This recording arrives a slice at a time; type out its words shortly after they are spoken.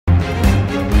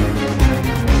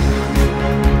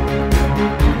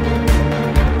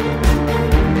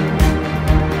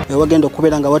wagenda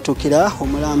okubeera nga batuukira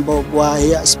omulambo gwa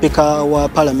Speaker wa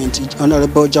Parliament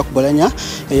Honorable Jacob Oulanyah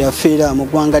eyafiira mu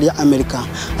ggwanga lya America.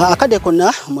 Akadde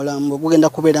konna omulambo gugenda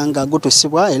kubeera nga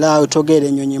gutuusibwa era otogeera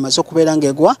ennyonyi emaze okubeera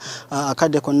ng'egwa.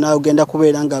 Akadde konna ogenda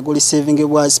kubeera nga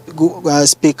gulisivingibwa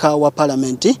Speaker wa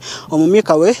Parliament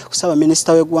omumyuka we kusaba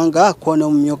minisita w'eggwanga kwona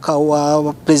omumyuka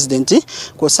wa President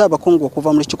kw'ossa abakungu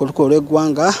okuva mu lukiiko olukulu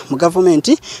lw'eggwanga mu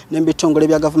gavumenti n'ebitongole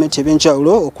bya gavumenti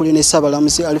ebyenjawulo okuli ne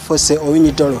Ssaabalamuzi Alphonse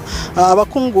Owinyidolo.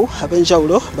 Abakungu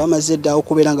ab'enjawulo bamaze dda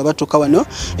okubeera nga batuuka wano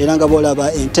era nga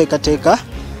boolaba enteekateeka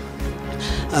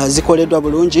zikoleddwa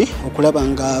bulungi okulaba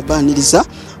nga baaniriza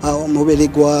omubiri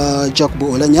gwa Jacob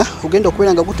Oulanyah ogenda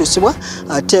okubeera nga gutuusibwa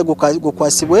ate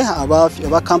gukwasibwe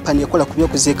aba kampani ekola ku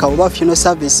by'okuziika oba funeral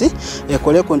service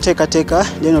ekole ku nteekateeka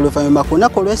then oluvannyuma ku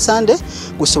lunaku olw'Essande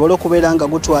gusobole okubeera nga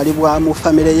gutwalibwa mu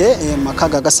famire ye maka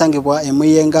agasangibwa e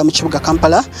Muyenga mu kibuga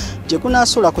Kampala gye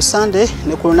gunaasuula ku Sande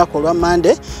ne ku lunaku olwa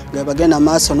Mande nga bagenda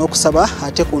maaso n'okusaba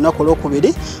ate ku lunaku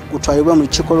olwokubiri gutwalibwe mu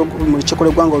lukiiko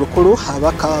lw'eggwanga olukulu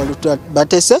abaka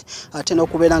batese ate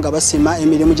n'okubeera nga basima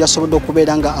emirimu gy'asobodde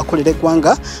okubeera nga akolera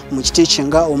eggwanga mu kiti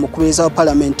nga omukubiriza wa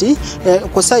Parliament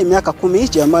kosa emyaka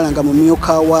 10 gyamalanga mu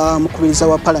myuka wa mukubiriza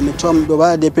wa Parliament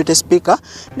wa Deputy Speaker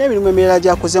n'emirimu emirala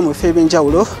gy'akoze mu bifo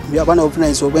ebyenjawulo by'abaana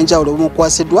obuvunaanyizibwa obw'enjawulo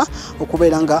bumukwasiddwa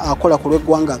okubeera nga akola ku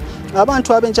lw'eggwanga.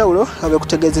 Abantu ab'enjawulo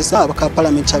abekutegeezesa abaka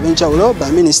Parliament ab'enjawulo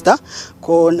ba minisita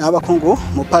ko n'abakungu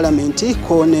mu Parliament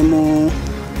ko ne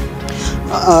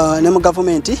mu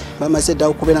gavumenti bamaze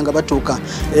dda okubeera nga batuuka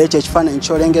era ekyo ekifaananyi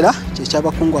kyolengera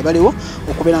kyeky'abakungu abaliwo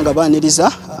okubeera nga baaniriza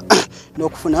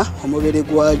n'okufuna omubiri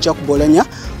gwa Jacob Oulanyah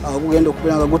ogugenda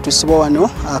okubeera nga gutuusibwa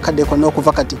wano akadde konna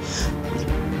okuva kati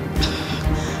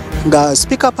nga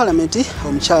Speaker Parliament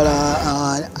omukyala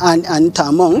Anita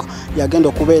Among yagenda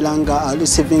okubeera nga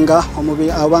receiving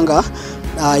omubiri abanga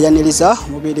yaniriza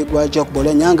omubiri gwa Jacob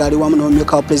Oulanyah nga ali wamu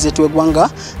n'omumyuka wa President w'eggwanga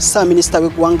Minisita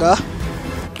w'eggwanga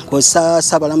kosa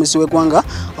Ssaabalamuzi w'eggwanga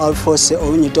Alphonse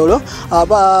Owinyidolo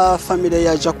aba famire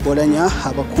ya Jacob Oulanyah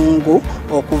abakungu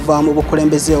okuva mu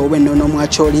bukulembeze obw'ennono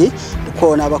Mwacholi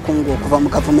ko n'abakungu okuva mu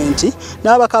gavumenti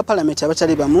n'abaka Parliament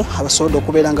abatali bamu abasobodde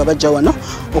okubeera nga bajja wano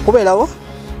okubeerawo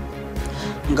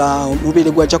nga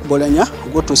omubiri gwa Jacob Oulanyah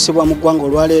gutuusibwa mu ggwanga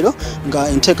olwaleero nga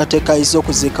enteekateeka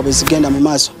ez'okuziika bwe zigenda mu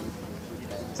maaso.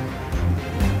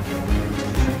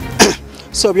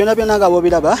 So byonna nga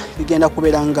bobiraba bigenda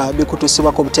kubeera nga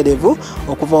bikutuusibwako butereevu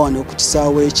okuva wano ku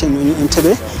kisaawe ky'ennyonyi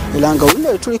Ntebe era nga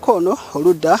oludda tuliko ono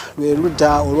oludda lwe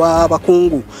ludda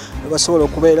olw'abakungu basobola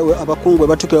okubeera abakungu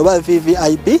batukira oba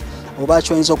VVIP oba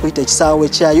kyoyinza okuyita ekisaawe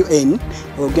kya UN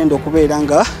ogenda okubeera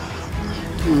nga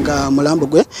mulambo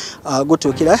gwe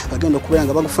gutuukira bagenda okubeera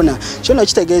nga bagufuna kyono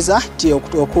kitegeeza nti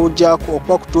okuja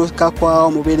okuba kutuuka kwa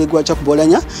omubiri gwa Jacob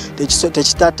Oulanyah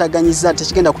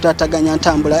tekigenda kutaataganya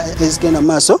ntambula ezigenda mu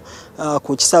maaso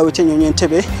ku kisaawe ky'ennyonyi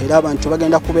Ntebe era abantu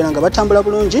bagenda kubeera nga batambula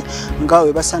bulungi nga we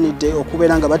basanidde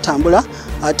okubeera nga batambula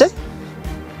ate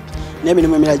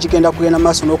n'emirimu emirala gigenda kugenda mu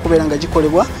maaso n'okubeera nga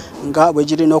gikolebwa nga bwe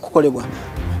girina okukolebwa.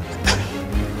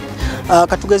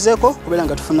 Katugezeeko kubeera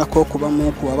nga tufunako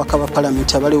kubamu ku abaka ba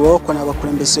Parliament abaliwo ko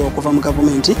n'abakulembeze okuva mu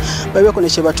gavumenti babeeko ne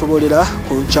kye batubuulira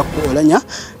ku Jacob Oulanyah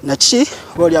naki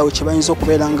boolyawo kye bayinza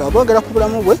okubeera nga boogera ku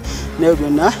bulamu bwe naye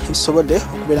byonna ebisobodde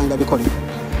okubeera nga bikolebwa.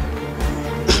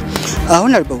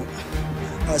 Honorable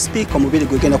Speaker omubiri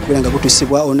gwegenda kubeera nga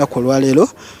gutuusibwa olunaku olwaleero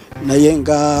naye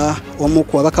nga omu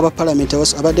ku abaka ba Parliament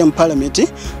abadde mu Parliament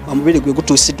omubiri gwe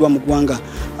gutuusiddwa mu ggwanga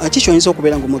kiki oyinza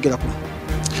okubeera nga omwogerako?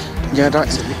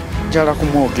 Njala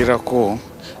kumwogerako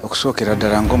okusookera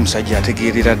ddala ng'omusajja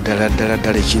ategeerera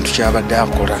ddala ekintu ky'abadde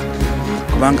akola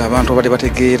kubanga abantu abadde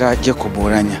bategeera Jacob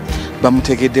Oulanyah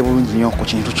bamutegedde bulungi nnyo ku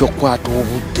kintu ky'okukwata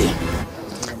obudde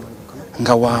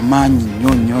nga w'amaanyi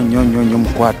nnyo mu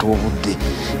kukwata obudde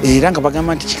era nga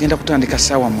bagamba nti kigenda kutandika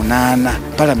ssaawa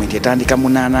 8 Parliament etandika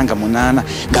 8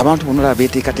 ng'abantu bonna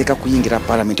beeteekateeka kuyingira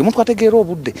Parliament omuntu ategeera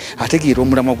obudde ategeera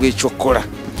omulamwa gw'ekyokola.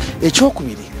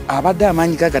 Ekyokubiri abadde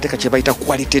amaanyi gagateka kye bayita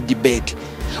quality debate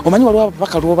omanyi waliwo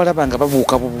ababaka lw'obalaba nga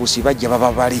babuuka bubuusi bajja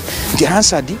baba bali nti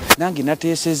Hansard nange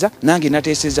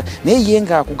nateeseza naye ye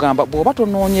nga akugamba bw'oba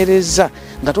tonoonyereza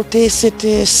nga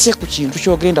toteeseteese ku kintu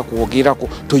ky'ogenda kwogerako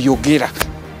toyogera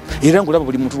era ng'olaba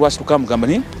buli muntu lwasituka amugamba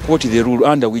ni quote the rule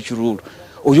under which rule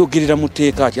oyogerera mu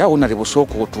tteeka ati awo nale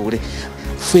busooka otuule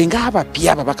ffe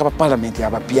ng'abapya ababaka ba Parliament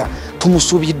abapya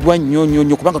tumusubiddwa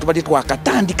nnyo kubanga tubadde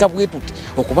twakatandika bwe tuti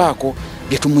okubaako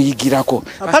bye tumuyigirako.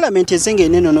 Parliament ezenga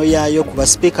enenono yaayo ku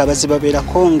baspeaker abazi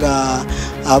babeerako nga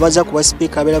abaza ku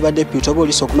baspeaker abeera ba deputy oba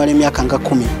oliso okumala emyaka nga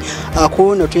 10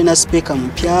 kuno tulina speaker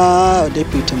mupya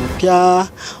deputy mupya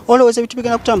olowooza ebintu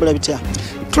bigenda kutambula bitya?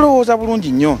 tulowooza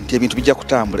bulungi nnyo nti ebintu bijja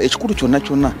kutambula. Ekikulu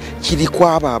kyonna kiri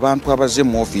kwaba abantu abazze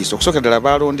mu ofiisi okusooka ddala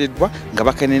balondeddwa nga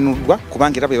bakenenuddwa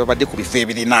kubanga era be babadde ku bifo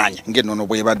ebirinaanye ng'ennono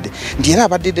bw'ebadde nti era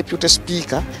abadde deputy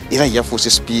speaker era yafuuse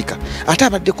speaker ate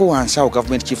abaddeko wansi awo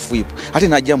government chief whip ate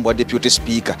n'ajja mu bwa deputy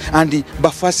speaker andi ba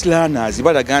first learners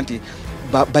balaga nti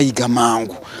bayiga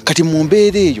mangu kati mu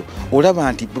mbeera eyo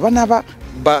olaba nti bwe banaba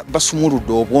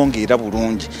basumuludde obwonge era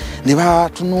bulungi ne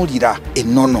batunuulira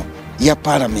ennono ya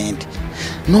parliament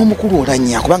n'omukulu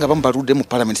Oulanyah kubanga bamu baludde mu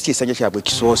parliament kyesanja kyabwe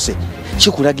ekisoose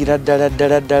kikulagira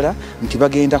ddala nti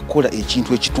bagenda kukola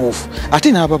ekintu ekituufu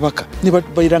ate n'ababaka ne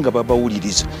babeera nga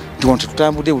babawuliriza nti wano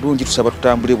tetutambudde bulungi tusaba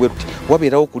tutambule bwe tuti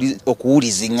wabeerawo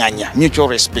okuwulizinganya mutual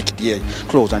respect yeeyo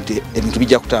tulowooza nti ebintu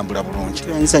bijja kutambula bulungi.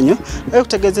 Enzanyo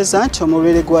okutegeezeza nti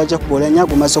omulwere gwa Jacob Oulanyah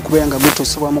gumaze okubeera nga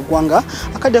gutuusibwa mu ggwanga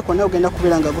akadde konna ogenda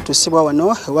kubeera nga gutuusibwa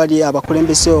wano wali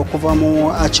abakulembeze okuva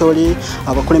mu Acholi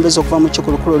abakulembeze okuva mu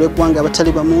kikulukulu lw'eggwanga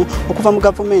abatali bamu okuva mu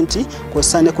gavumenti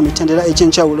kw'osaane ku mitendera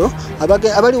egy'enjawulo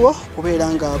abaliwo kubeera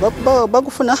nga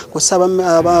bagufuna kusaba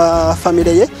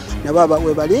abafamire ye nabo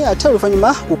we bali ate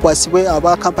oluvannyuma gukwasibwe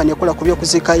aba kampani ekola ku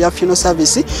by'okuziika ya funeral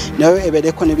service nayo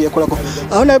ebeereko nebyekolako.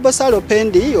 Honorable Salo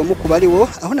Pendi omu ku baliwo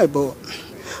Honorable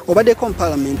obaddeko mu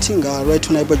parliament nga Right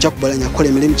Honorable Jacob Oulanyah akola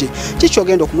emirimu gye kiki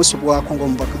ogenda okumusubwako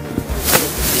ng'omubaka?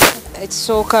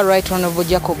 Ekisooka Right Honorable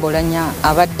Jacob Oulanyah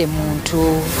abadde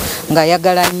muntu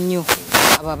ng'ayagala nnyo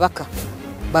ababaka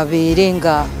babeere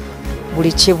nga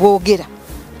buli kye boogera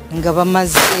nga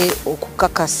bamaze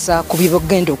okukakasa ku bye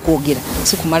bagenda okwogera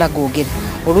si kumala googera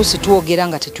oluusi twogera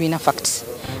nga tetulina facts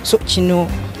so kino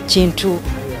kintu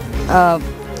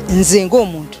nze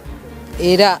ng'omuntu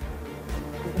era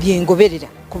byengoberera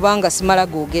kubanga simala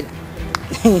googera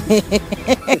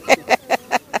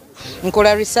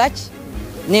nkola research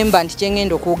nemba nti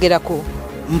kyengenda okwogerako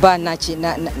mba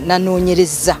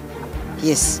nanoonyereza.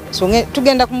 Yes, so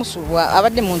tugenda kumusubwa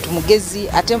abadde muntu mugezi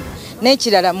ate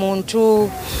n'ekirala muntu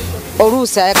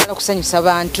oluusi ayagala kusanyusa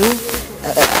abantu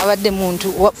abadde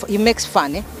muntu he makes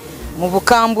fun mu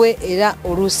bukambwe era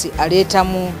oluusi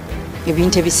aleetamu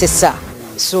ebintu ebisesa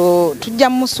so tujja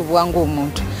musubwa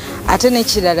ng'omuntu ate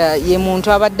n'ekirala ye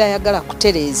muntu abadde ayagala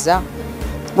kutereeza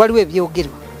waliwo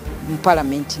ebyogerwa mu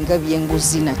parliament nga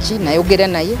byenguzi naki nayogera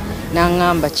naye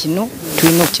n'angamba kino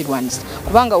tulina okukirwanisa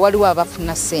kubanga waliwo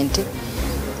abafuna ssente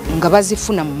nga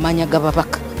bazifuna mu manya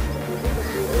g'ababaka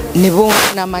ne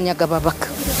boofuna amanya g'ababaka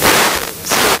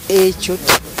ekyo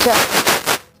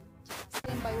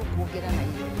sembayo okwogera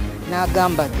naye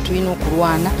n'agamba tulina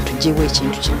okulwana tuggyewo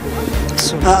ekintu kino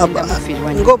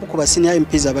ng'omu ku basenior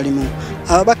MPs abalimu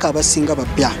ababaka abasinga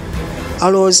bapya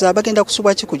alowooza bagenda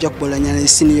kusubwa ki ku Jacob Oulanyah ne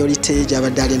seniority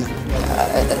gy'abadde alina?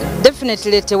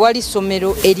 Definitely tewali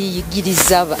ssomero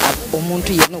eriyigiriza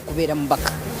omuntu yenna okubeera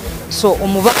mubaka so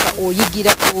omubaka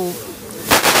oyigira ku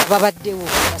babaddewo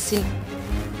basini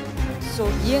so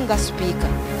ye nga speaker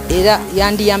era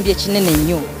yandiyambye kinene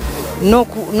nnyo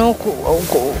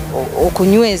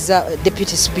okunyweza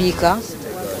deputy speaker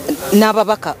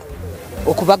n'ababaka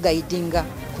okubagaidinga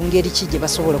ku ngeri ki gye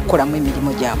basobola okukolamu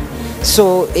emirimu gyabwe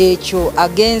so ekyo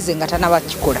agenze nga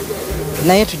tanabakikola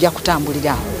naye tujja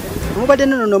kutambulirawo. Mubadde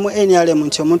nno mu NRM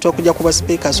nti omuntu okujja kuba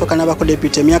speaker asooka n'abako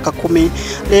deputy emyaka 10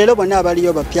 leero bonna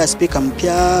abaliyo bapya speaker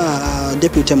mupya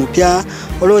deputy mupya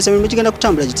olowooza emirimu gigenda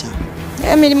kutambula gitya?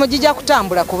 Emirimu gijja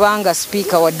kutambula kubanga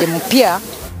speaker wadde mupya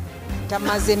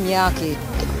tamaze emyaka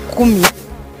 10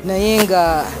 naye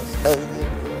nga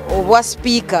obwa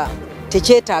speaker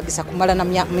tekyetaagisa kumala na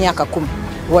myaka 10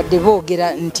 wadde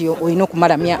boogera nti olina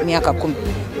okumala myaka 10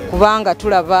 kubanga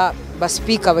tulaba ba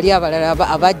speaker bali abalala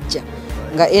abajja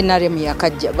nga NRM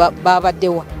yakajja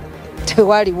babaddewa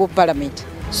tewaliwo parliament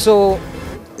so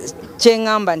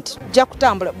kyengamba nti jja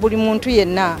kutambula buli muntu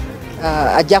yenna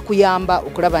ajja kuyamba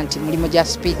okulaba nti mulimu gya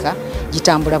speaker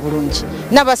gitambula bulungi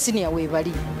n'abasinia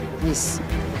weebali. Yes.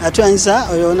 Atwanza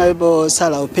Honorable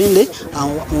Sala Opende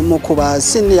omu ku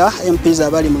basenior MPs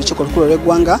abali mu lukiiko olukulu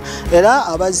lw'eggwanga era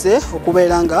abazze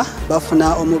okubeera nga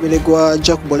bafuna omubiri gwa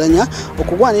Jacob Oulanyah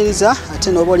okugwaniriza ate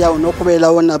n'oboolyawo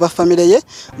n'okubeerawo n'abafamire ye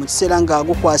mu kiseera nga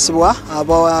gukwasibwa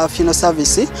aba funeral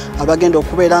service abagenda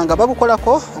okubeera nga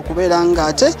bagukolako okubeera nga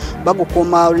ate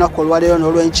bagukuuma olunaku olwaleero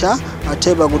n'olwenkya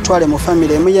ate bagutwale mu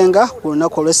famire emuyenga ku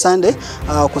lunaku olw'Essande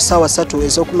ku ssaawa 3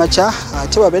 ez'okumakya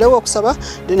ate babeerewo okusaba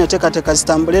deni enteekateeka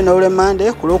zitambule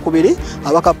n'olw'Emmande ku lwokubiri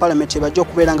abaka parliament bajja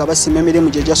okubeera nga basima emirimu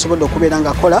gye gyasobodde okubeera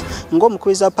nga akola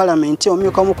ng'omukubiza parliament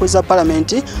omumyuka w'omukubiza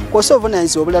parliament kw'ossa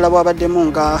obuvunaanyizibwa obulala bwabaddemu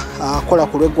nga akola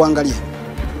ku lw'eggwanga lye.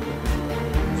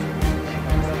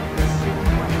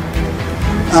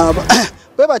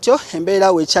 bwe batyo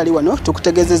embeera wekyali wano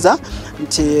tukutegezeza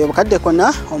nti obukadde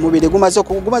konna omubiri gumaze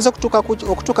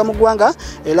okutuuka mu ggwanga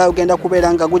era ugenda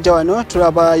kubeera nga gujja wano.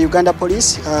 Tulaba Uganda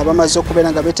Police bamaze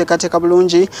okubeera nga beteekateeka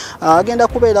bulungi. Agenda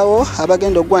kubeerawo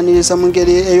abagenda okugwaniriza mu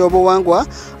ngeri ey'obuwangwa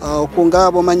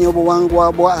okunga bomanyi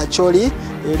obuwangwa bwa Acholi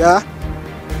era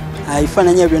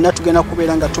ebifaananyi byonna tugenda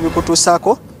kubeera nga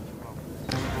tubikutuusaako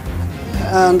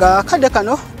nga akadde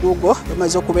kano gugo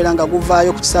bamaze okubeera nga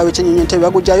guvaayo ku kisaawe ky'ennyonyi Ntebe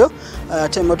bagujjayo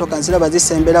ate emmotoka nziraba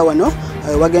zisembera wano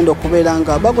bagenda okubeera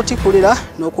nga bagutikulira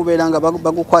n'okubeera nga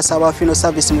bagukwasa aba funeral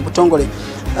service mu butongole.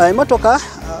 Emmotoka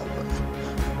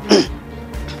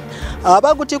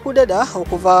abagutikudde dda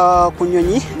okuva ku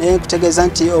nnyonyi naye nkutegeeza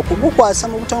nti okugukwasa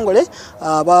mu butongole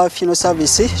aba funeral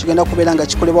service kigenda kubeera nga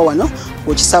kikolebwa wano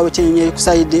ku kisaawe ky'ennyonyi ku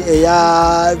sayidi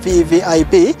eya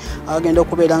VVIP. Agenda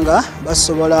okubeera nga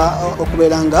basobola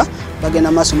okubeera nga bagenda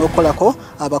maaso n'okukolako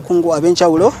abakungu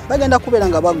ab'enjawulo bagenda kubeera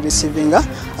nga bagurisivinga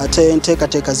ate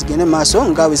enteekateeka zigende maaso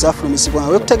nga bwe zafulumizibwa.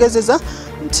 Wekutegeezeza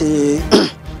nti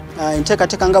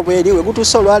enteekateeka nga bweri we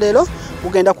gutuuse olwaleero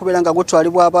gugenda kubeera nga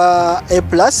gutwalibwa aba A+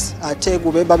 ate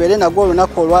gube babeere nagwo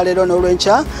olunaku olwaleero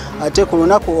n'olwenkya ate ku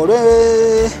lunaku olwe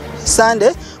Sande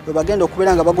bwe bagenda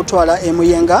okubeera nga bagutwala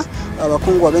emuyenga.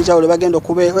 Abakungu ab'enjawulo bagenda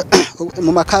okubeera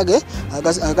mu makage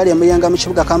agali emuyenga mu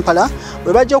kibuga Kampala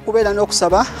bwe bajja okubeera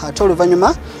n'okusaba ate oluvannyuma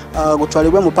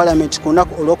gutwalibwe mu Parliament ku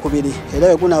lunaku olwokubiri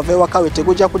era egunaava ewaka we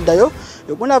tegujja kuddayo.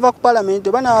 Egunaava ku Parliament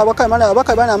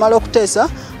abaka banaamala okuteesa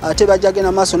ate bajja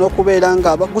genda maaso n'okubeera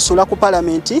nga gusula ku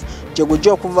Parliament gye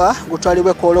gujja okuva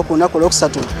gutwalibwe Kololo ku lunaku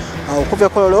olwokusatu. Okuva e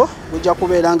Kololo gujja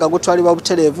kubeera nga gutwalibwa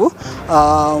butereevu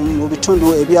mu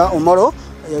bitundu ebya Omoro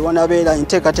wanabeera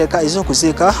enteekateeka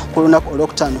ez'okuziika ku lunaku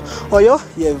olwokutaano. Oyo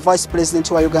ye Vice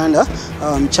President wa Uganda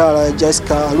mukyala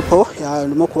Jessica Lupo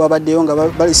lumu ku babaddeyo nga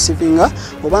balisivinga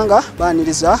obanga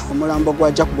baaniriza omulambo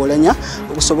gwa Jacob Oulanyah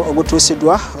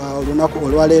ogutuusiddwa olunaku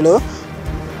olwaleero.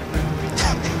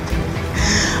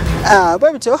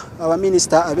 Bwe bityo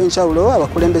abaminisita ab'enjawulo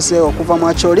abakulembeze okuva mu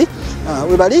Acholi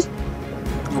we bali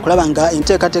okulaba nga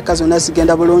enteekateeka zonna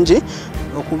zigenda bulungi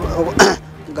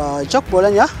nga Jacob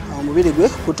Oulanyah omubiri gwe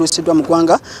kutuusiddwa mu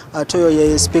ggwanga. Ate oyo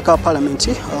ye Speaker wa Parliament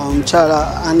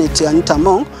omukyala Anita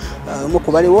Mong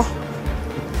muku baliwo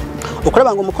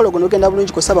okulaba nga omukolo guno ogenda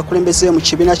bulungi kwesa abakulembeze mu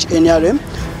kibiina ki NRM.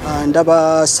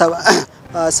 Ndaba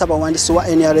Ssaabawandiisi wa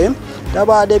NRM,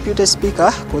 ndaba Deputy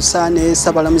Speaker kw'ossa ne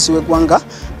Ssaabalamuzi w'eggwanga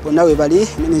bonna we bali.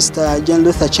 Minisita Jane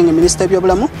Luther King, minisita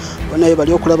ebyobulamu bonna we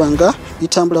bali okulaba nga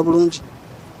bitambula bulungi.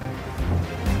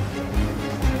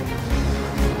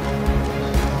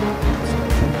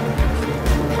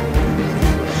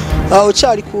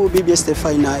 Okyali ku BBS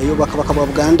Final ey'Obwakabaka bwa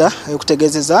Buganda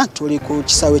okutegeezeza tuli ku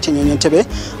kisaawe ky'ennyonyi Ntebe.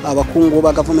 Abakungu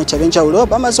ba gavumenti ab'enjawulo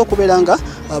bamaze okubeera nga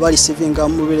balisivinga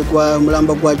mubiri gwa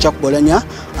mulambo gwa Jacob Oulanyah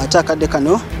ate akadde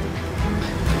kano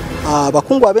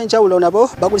abakungu ab'enjawulo nabo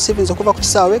bagulisivinze okuva ku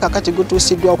kisaawe kakati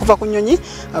gutuusiddwa okuva ku nnyonyi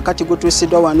akati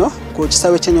gutuusiddwa wano ku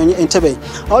kisaawe ky'ennyonyi Ntebe.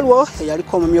 Waliwo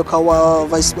yaliko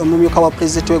omumyuka wa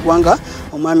President w'eggwanga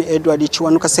omwami Edward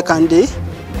Kiwanuka II,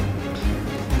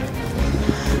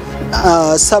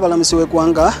 Ssaabalamuzi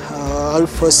w'eggwanga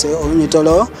Alphonse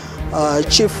Olunyitolo,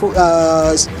 Chief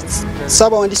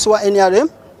Ssaabawandiisi wa NRM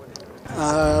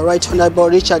Right Honorable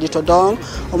Richard Todong,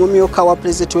 omumyuka wa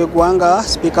President w'eggwanga,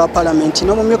 Speaker wa Parliament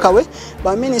n'omumyuka we,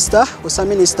 baminisita osa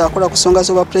minisita akola ku nsonga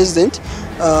z'obwa President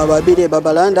babiri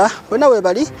Babalanda bonna we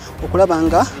bali okulaba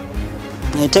nga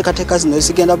enteekateeka zino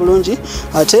zigenda bulungi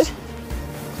ate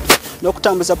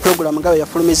n'okutambuza pulogulaamu nga bwe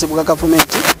yafulumizibwa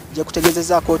gavumenti gye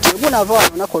kutegeezezaako nti gunaava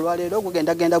olunaku olwaleero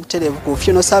gugenda butereevu ku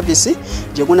funeral service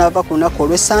gye gunaava ku lunaku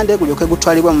olw'Essande gulyoke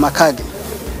gutwalibwe mu makage.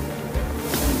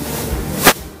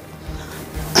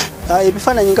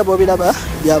 Ebifaananyi nga bw'obiraba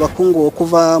by'abakungu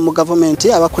okuva mu gavumenti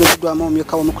abakulembeddwamu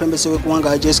omumyuka w'omukulembeze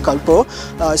w'eggwanga Jessica Lupo,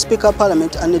 Speaker of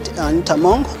Parliament Anita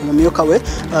Mong, omumyuka we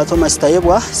Thomas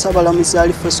Tayebwa, Ssaabalamuzi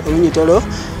Alphonse Olunyitolo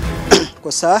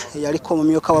kosa yaliko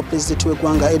omumyuka wa President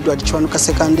w'eggwanga Edward Kiwanuka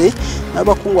II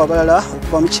n'abakungu abalala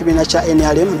okuva mu kibiina kya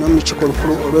NRM n'olukiiko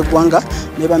olukulu olw'eggwanga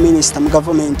ne baminisita mu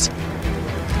gavumenti.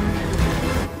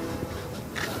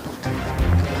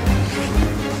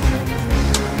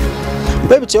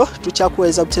 Bwe bityo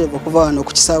tukyakuweeza butereevu okuva wano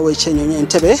ku kisaawe ky'ennyonyi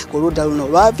Ntebe ku ludda luno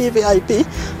lwa VVIP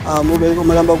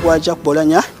omulambo gwa Jacob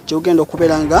Oulanyah gye gugenda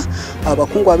okubeera nga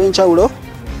abakungu ab'enjawulo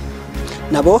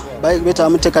nabo beetaba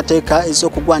mu nteekateeka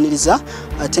ez'okugwaniriza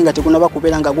ate nga tegunaba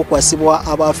kubeera nga gukwasibwa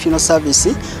aba funeral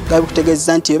service nga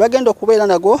bikutegeeza nti bagenda okubeera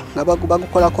nago nga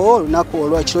bagukolako olunaku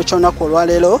olwakiro ky'olunaku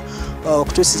olwaleero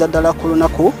okutuusiza ddala ku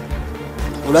lunaku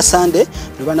olwa Sande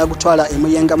lwe banagutwala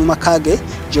emuyenga mu makage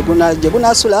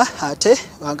jegunasula ate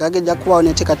agagejja kubawo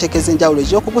n'enteekateeka ez'enjawulo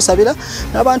ez'okukusabira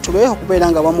n'abantu be okubeera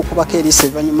nga bamukubako eriisa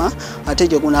evanyuma ate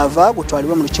jegunaava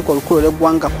gutwalibwe mu lukiiko olukulu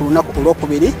olw'eggwanga ku lunaku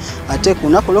olwokubiri ate ku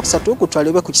lunaku olwokusatu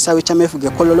gutwalibwe ku kisaawe kya meefuga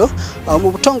ekololo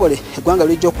mu butongole eggwanga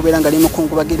lijja okubeera nga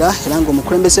limukungubagira era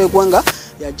ng'omukulembeze w'eggwanga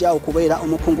yajja okubeera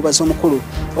omukungubazi omukulu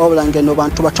wabula ng'eno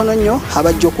bantu batono nnyo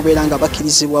abajja okubeera nga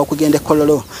bakkirizibwa okugenda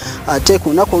ekololo ate ku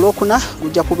lunaku olwokuna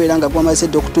gujja kubeera nga gwamaze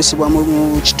dde okutuusibwa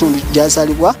mu kitundu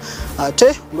gyazaalibwa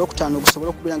ate olwokutaano gusobola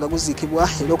okubeera nga guziikibwa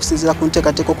era okusinziira ku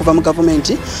nteekateeka okuva mu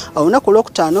gavumenti olunaku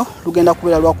olwokutaano lugenda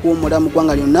kubeera lwakuwummula mu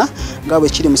ggwanga lyonna nga bwe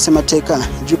kiri mu ssemateeka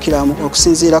jjukira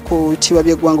okusinziira ku bitiibwa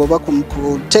by'eggwanga oba ku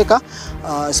tteeka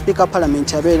sipiika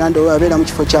palamenti abeera mu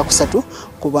kifo kyakusatu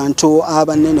ku bantu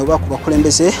abanene oba ku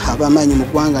bakulembeze ab'amaanyi mu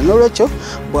ggwanga n'olwekyo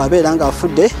bw'abeera nga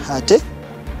afudde ate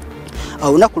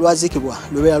olunaku lwaziikibwa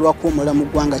lubeera lwakuwummula mu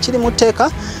ggwanga kiri mu tteeka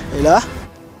era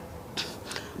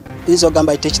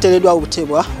izogamba tekiteereddwawo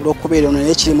obuteebwa olw'okubeera ono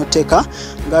naye kiri mu tteeka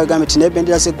nga bagambye nti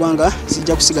n'ebendera z'eggwanga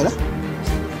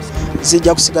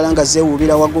zijja kusigala nga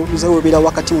zeewuubira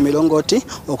wakati mu mirongooti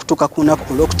okutuuka ku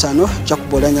lunaku olwokutaano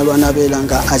Jacob Oulanyah lw'anaabeera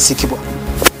nga aziikibwa.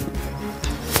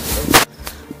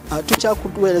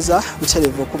 Tukyakuweereza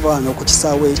butereevu okuva wano ku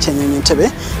kisaawe ky'ennyonyi Ntebe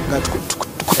nga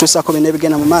kutuusaako bino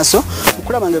ebigenda mu maaso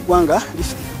okulaba nga eggwanga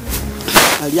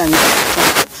lyanyiza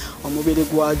omubiri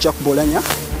gwa Jacob Oulanyah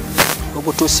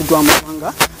ogutuusiddwa mu ggwanga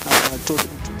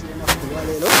tulina ku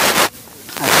lwaleero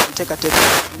enteekateeka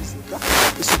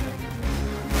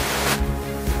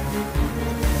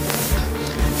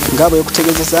nga bwe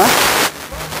kutegeezeza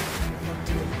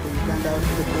Uganda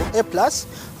A+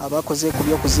 abakoze ku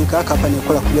by'okuziika kampani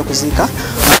ekola ku by'okuziika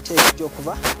ate ekijja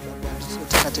okuva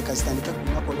enteekateeka zitandike ku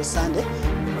lunaku olw'Essande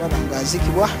okulaba nga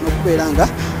aziikibwa n'okubeera nga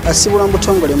asibulwa mu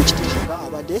butongole mu kiti kyokka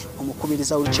abadde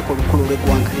omukubiriza w'olukiiko olukulu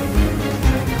lw'eggwanga.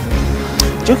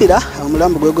 Jjukira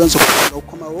omulambo gwegonza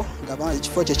okukomawo nga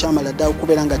ekifo kye kyamala dda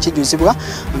okubeera nga kijjuzibwa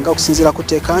nga okusinziira ku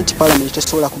tteeka nti paalamenti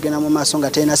tesobola kugenda mu maaso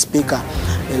nga terina sipiika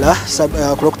era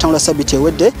ku lwokutaano lwa ssabbiiti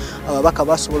ewedde ababaka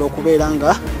basobola okubeera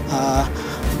nga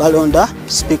balonda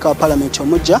sipiika wa paalamenti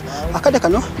omujja akadde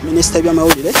kano minisita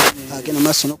w'ebyamawulire agenda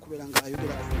maaso n'okubeera nga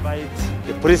ayogerako.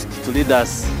 The priest to lead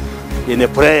us in a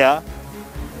prayer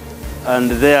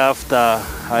and thereafter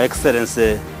Her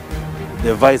Excellency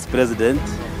the Vice President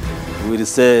will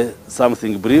say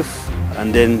something brief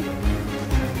and then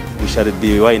we shall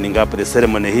be winding up the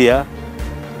ceremony here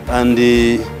and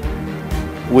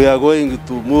we are going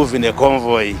to move in a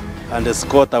convoy and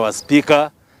escort our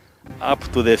speaker up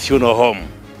to the funeral home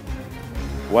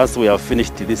once we have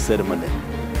finished this ceremony.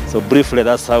 So briefly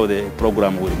that's how the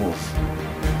program will move.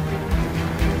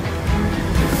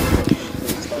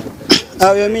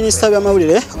 Ayo minisita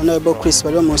w'amawulire Honorable Chris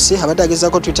Baliomusi abadde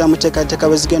agezaako tuyita mu nteekateeka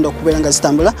bwe zigenda okubeera nga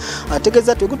zitambula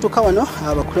ategeeza tugutuuka wano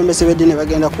abakulembeze b'eddiini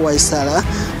bagenda kuwa isaala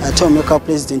ate omumyuka wa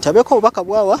pulezidenti abeeko obubaka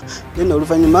bwawa genda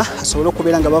oluvannyuma asobole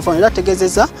okubeera nga bava era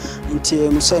ategeezezza nti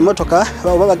emmotoka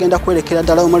oba bagenda kwerekera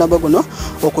ddala omulambo guno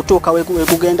okutuuka we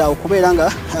gugenda okubeera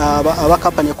nga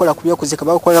abakampani ekola ku by'okuziika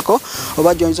bagukolerako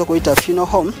oba gy'oyinza okuyita funeral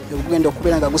home gugenda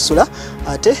okubeera nga gusula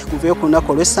ate guveeyo ku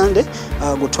lunaku olw'Essande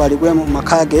gutwalibwe mu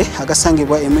maka ge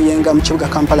agasangibwa emuyenga mu kibuga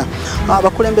Kampala.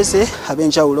 Abakulembeze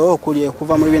ab'enjawulo okuli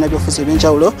okuva mu bibiina by'obufuzi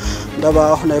eby'enjawulo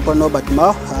ndaba Honorable Norbert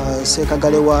Mao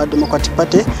Ssekagale wa Democratic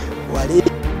Party wali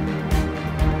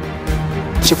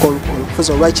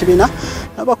olufuzi olw'ekibiina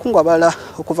n'abakungu abalala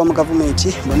okuva mu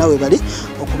gavumenti bonna we bali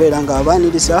okubeera nga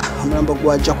abaaniriza omulambo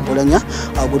gwa Jacob Oulanyah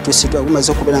gutuusiddwa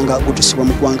gumaze okubeera nga gutuusibwa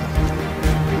mu ggwanga.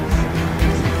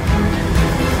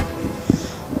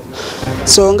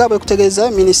 So nga bwe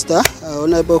kutegeeza minisita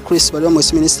Honorable Chris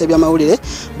Baliomusi minisita w'ebyamawulire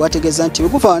bwategeeza nti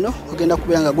guva wano ogenda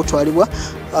kubeera nga gutwalibwa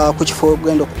ku kifo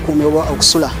ogenda okukuumibwa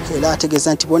okusula era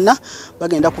ategeeza nti bonna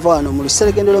bagenda kuva wano mu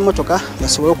luseregendo lw'emmotoka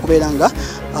basobole okubeera nga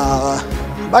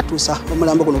batuusa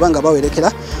omulambo guno banga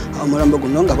bawerekera omulambo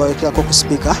guno nga bawerekerako ku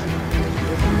sipiika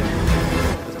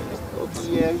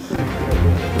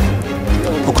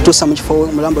okutuusa mu kifo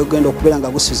omulambo ogenda okubeera nga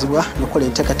gusuzibwa n'okukola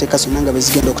enteekateeka zonna nga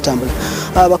bezigenda okutambula.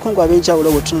 Abakungu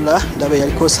ab'enjawulo bwetunula ndaba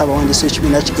yaliko ssaabawandiisi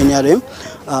w'ekibiina ki NRM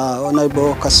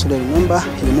Honorable Kasule Lumumba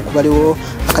yemu kubaliwo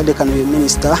akadde kano ye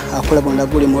minisita akola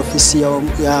bondaguli mu ofiisi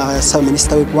ya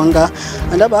ssabaminisita w'eggwanga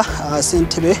ndaba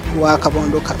ssentebe wa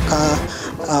kabondo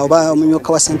oba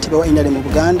omumyuka wa ssentebe wa NRM mu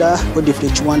Buganda Godfrey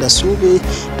Kiwanda Suubi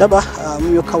ndaba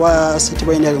omumyuka wa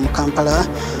ssentebe wa NRM mu Kampala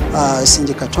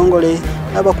Sinji Katongole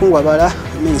n'abakungu abalala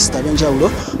minisita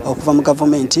b'enjawulo okuva mu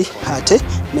gavumenti ate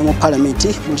ne mu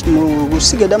paalamenti mu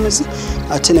busigedamuzi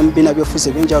ate ne mu bibiina by'obufuzi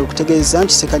eby'enjawulo kutegeeza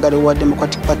nti Ssekagale wa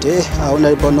Democratic Party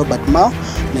Honorable Norbert Mao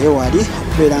naye waali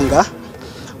okubeera nga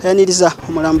ayaniriza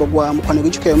omulambo gwa mukwano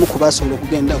gijukira mu kubasobola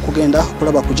kugenda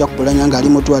okulaba ku Jacob Oulanyah nga ali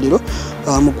mu ddwaliro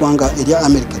mu ggwanga erya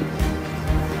America.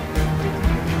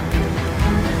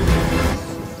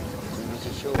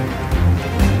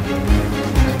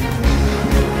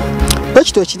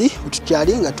 Ekito kiri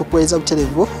tukyali nga tukweza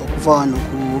buterevu okuva wano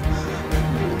ku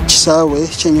kisaawe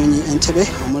ky'ennyonyi Ntebe.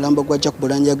 Omulambo gwa Jacob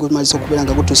Oulanyah gumaze okubeera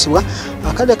nga gutuusibwa.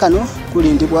 Akadde kano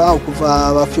kulindibwa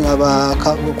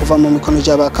okuva mu mikono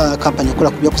gy'aba kampani ekola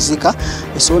ku by'okuziika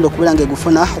esobola okubeera nga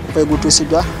egufuna okuva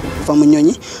egutuusiddwa okuva mu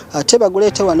nnyonyi. Ate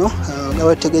baguleete wano nga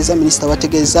bategeeza minisita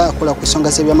bategeeza akola ku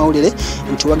nsonga z'ebyamawulire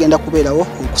nti wagenda kubeerawo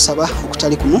okusaba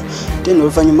okutali kumu. Then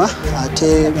oluvannyuma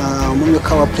ate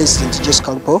omumyuka wa President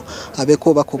Jacob Oulanyah abeeko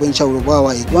obubaka obw'enjawulo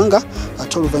bwawa eggwanga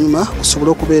ate oluvannyuma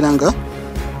kusobola okubeera nga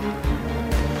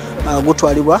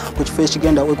gutwalibwa ku kifo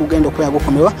ekigenda okugenda okubeera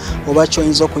gukomebwa oba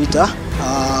kyoyinza okuyita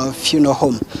funeral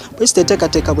home. Bwezi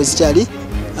teteekateeka bwe zikyali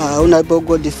Honorable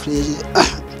Godfrey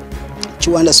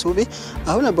Kiwanda Suubi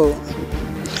Honorable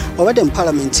obadde mu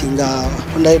Parliament nga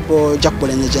Honorable Jacob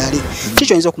Oulanyah gyali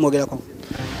kikyoyinza okumwogerako?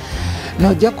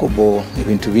 No, Jacob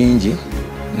ebintu bingi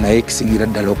naye ekisingira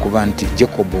ddala okuba nti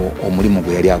Jacob omulimu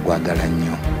gwe yali agwagala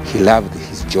nnyo. He loved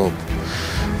his job.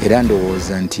 Era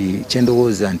ndowooza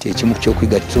nti ekimu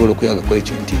ky'okwiga tusobola okwegako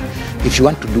ekyo nti if you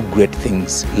want to do great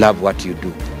things, love what you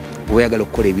do. Oyagala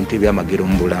okukola ebintu ebyamagero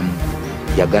mu bulamu,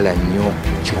 yagala nnyo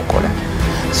kyokola.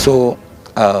 So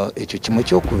ekyo kimu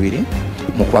ekyokubiri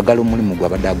mu kwagala omulimu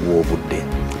gw'abadde aguwa obudde,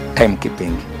 time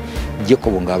keeping.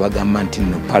 Jacob ng'abagamba nti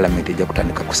no Parliament ejja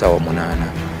kutandika ku ssaawa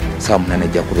 8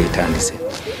 ejja kuba etandise.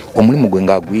 Omulimu gwe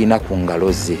ng'aguyina ku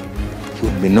ngalo ze. He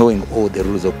would be knowing all the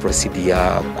rules of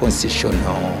procedure,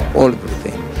 constitutional, all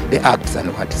everything, the acts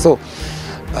and what. So,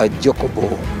 Jacob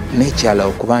nekyala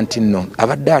okuba nti nno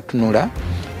abadde atunula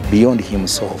beyond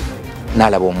himself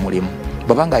n'alaba omulimu.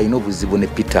 Babanga alina obuzibu ne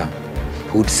Peter,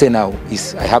 he would say now,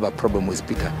 I have a problem with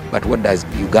Peter, but what does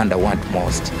Uganda want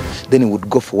most? Then he would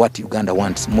go for what Uganda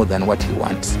wants more than what he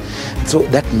wants. So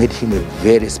that made him a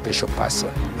very special person,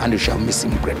 and we shall miss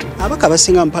him greatly. Abaka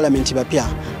abasinga mu Parliament bapya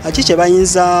aki kye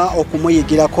bayinza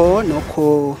okumuyigirako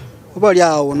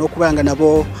obalyawo n'okubanga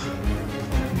nabo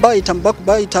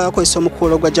bayita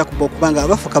omukolo gwa Jacob okubanga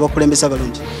abafuka bakulembeza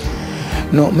balungi?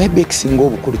 No, maybe ekisinga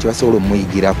obukulu kye basobola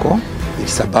omuyigirako,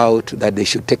 it's about that they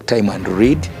should take time and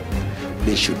read.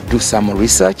 They should do some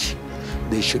research.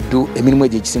 They should do emirimu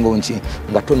egyo ekisinga nti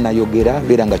nga tonnayogera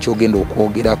beera nga kyogenda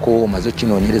okwogerako omaze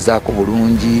okinoonyerezaako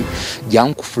bulungi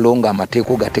jangu kufulo nga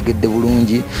amateeko gategedde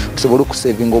bulungi tusobole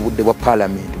okusevinga obudde bwa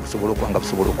Parliament busobole okuba nga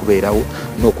busobola okubeerawo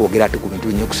n'okwogera ate ku bintu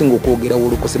bingi okusinga okwogerawo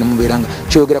olukose ne mubeera nga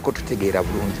kyogerako tutegeera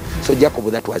bulungi. So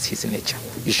Jacob, that was his nature.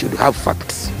 You should have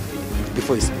facts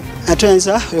before you speak.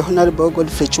 Atenza Honorable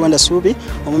Godfrey Kiwanda Suubi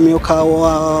omumyuka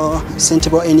wa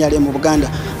Ntebe NRM mu Buganda.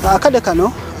 Akadde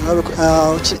kano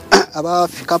aba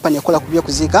kampani ekola ku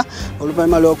by'okuziika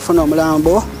oluvannyuma lw'okufuna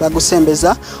omulambo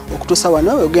bagusembeza okutuusa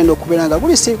wano ogenda okubeera nga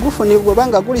gufunibwa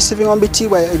banga gulisivinga mu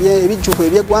bitiibwa ebijjuvu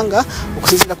eby'eggwanga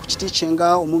okusinziira ku kiti kye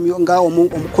nga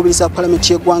omukubiriza Parliament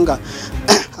y'eggwanga.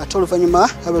 Ate oluvannyuma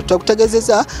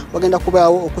twakutegeezezza wagenda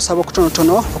kubaawo okusaba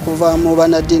okutonotono okuva mu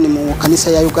bannaddiini mu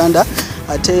kanisa ya Uganda.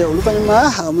 Ate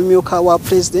oluvannyuma omumyuka wa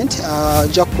President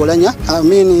Jacob Oulanyah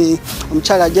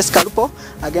omukyala Jessica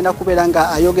agenda kubeera nga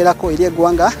ayogerako eri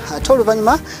eggwanga. Ate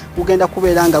oluvannyuma gugenda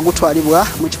kubeera nga gutwalibwa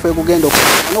mu kifo egugenda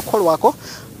okukolwako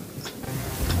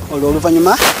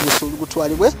oluvannyuma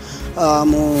gutwalibwe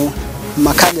mu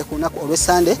makage ku lunaku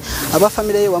olw'Essande.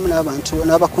 Abafamire wamu n'abantu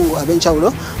n'abakungu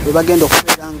ab'enjawulo bwe bagenda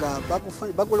okubeera nga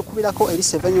bagukubirako eri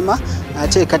 7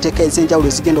 ate enteekateeka ez'enjawulo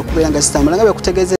zigenda okubeera nga zitambula nga bwe kutegeeza